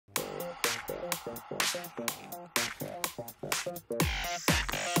What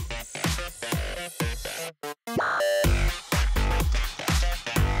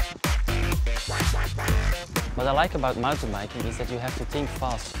I like about mountain biking is that you have to think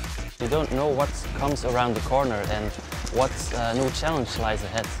fast. You don't know what comes around the corner and what new challenge lies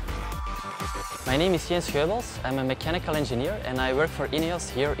ahead. My name is Geubels, I'm a mechanical engineer and I work for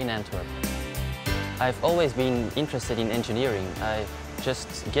INEOS here in Antwerp. I've always been interested in engineering. I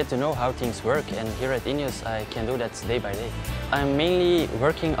just get to know how things work, and here at INEOS I can do that day by day. I'm mainly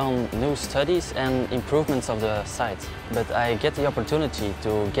working on new studies and improvements of the site, but I get the opportunity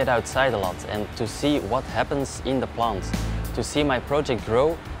to get outside a lot and to see what happens in the plant, to see my project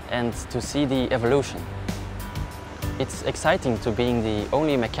grow and to see the evolution. It's exciting to being the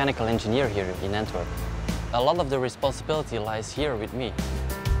only mechanical engineer here in Antwerp. A lot of the responsibility lies here with me.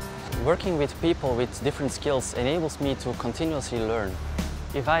 Working with people with different skills enables me to continuously learn.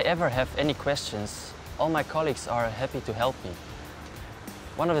 If I ever have any questions, all my colleagues are happy to help me.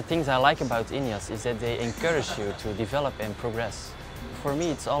 One of the things I like about INEOS is that they encourage you to develop and progress. For me,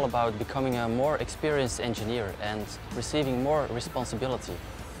 it's all about becoming a more experienced engineer and receiving more responsibility.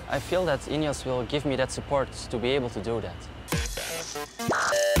 I feel that INEOS will give me that support to be able to do that.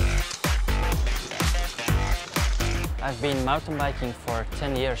 I've been mountain biking for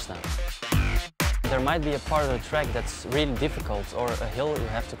 10 years now. There might be a part of the track that's really difficult or a hill you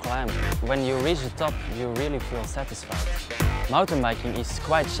have to climb. When you reach the top, you really feel satisfied. Mountain biking is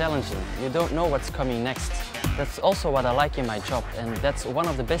quite challenging. You don't know what's coming next. That's also what I like in my job, and that's one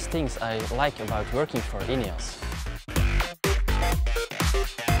of the best things I like about working for INEOS.